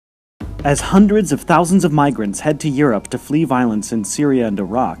As hundreds of thousands of migrants head to Europe to flee violence in Syria and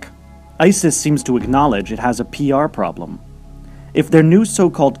Iraq, ISIS seems to acknowledge it has a PR problem. If their new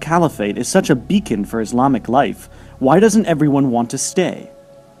so-called caliphate is such a beacon for Islamic life, why doesn't everyone want to stay?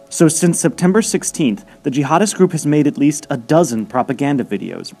 So since September 16th, the jihadist group has made at least a dozen propaganda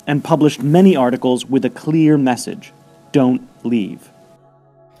videos and published many articles with a clear message: don't leave.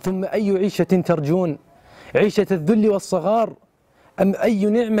 ثم أي عيشة ترجون؟ عيشة الذل والصغار أم أي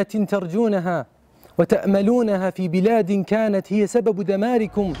نعمة ترجونها وتأملونها في بلاد كانت هي سبب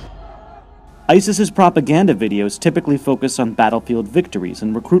دماركم؟ ISIS's propaganda videos typically focus on battlefield victories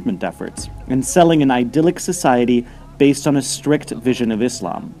and recruitment efforts, and selling an idyllic society based on a strict vision of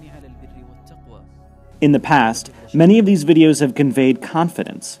Islam. In the past, many of these videos have conveyed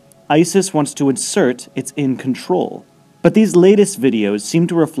confidence. ISIS wants to assert it's in control. But these latest videos seem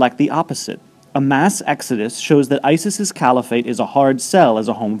to reflect the opposite. A mass exodus shows that ISIS's caliphate is a hard sell as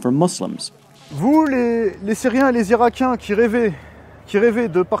a home for Muslims. Vous, les Syriens et les Irakiens qui rêvaient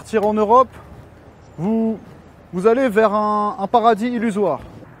de partir en Europe, vous allez vers un paradis illusoire.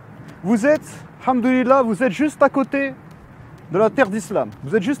 Vous êtes, alhamdoulilah, vous êtes juste à côté de la terre d'islam.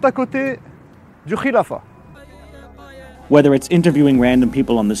 Vous êtes juste à côté du khilafah. Whether it's interviewing random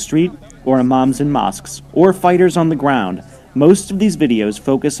people on the street, or imams in mosques, or fighters on the ground, most of these videos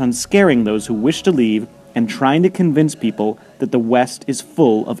focus on scaring those who wish to leave and trying to convince people that the West is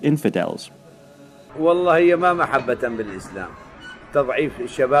full of infidels. والله هي ما محبة بالإسلام، تضعيف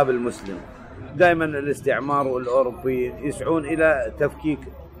الشباب المسلم. دائما الاستعمار والأوروبيين يسعون إلى تفكيك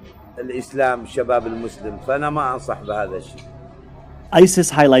الإسلام الشباب المسلم، فأنا ما أنصح بهذا الشيء. ISIS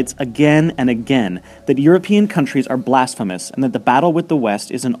highlights again and again that European countries are blasphemous and that the battle with the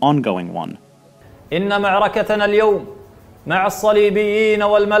West is an ongoing one. إن معركتنا اليوم مع الصليبيين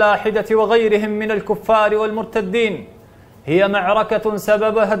والملاحدة وغيرهم من الكفار والمرتدين هي معركة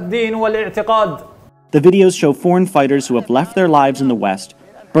سببها الدين والاعتقاد. The videos show foreign fighters who have left their lives in the West,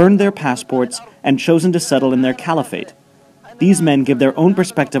 burned their passports, and chosen to settle in their caliphate. These men give their own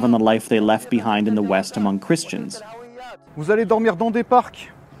perspective on the life they left behind in the West among Christians. Vous allez dormir dans des parcs,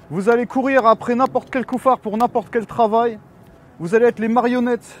 vous allez courir après n'importe quel koufar pour n'importe quel travail, vous allez être les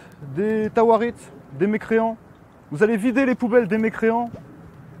marionnettes des tawarites, des mécréants, vous allez vider les poubelles des mécréants.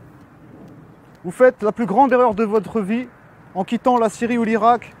 Vous faites la plus grande erreur de votre vie en quittant la Syrie ou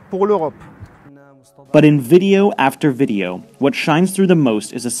l'Irak pour l'Europe. But in video after video, what shines through the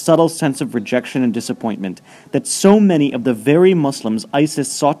most is a subtle sense of rejection and disappointment that so many of the very Muslims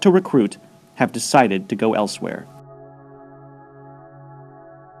ISIS sought to recruit have decided to go elsewhere.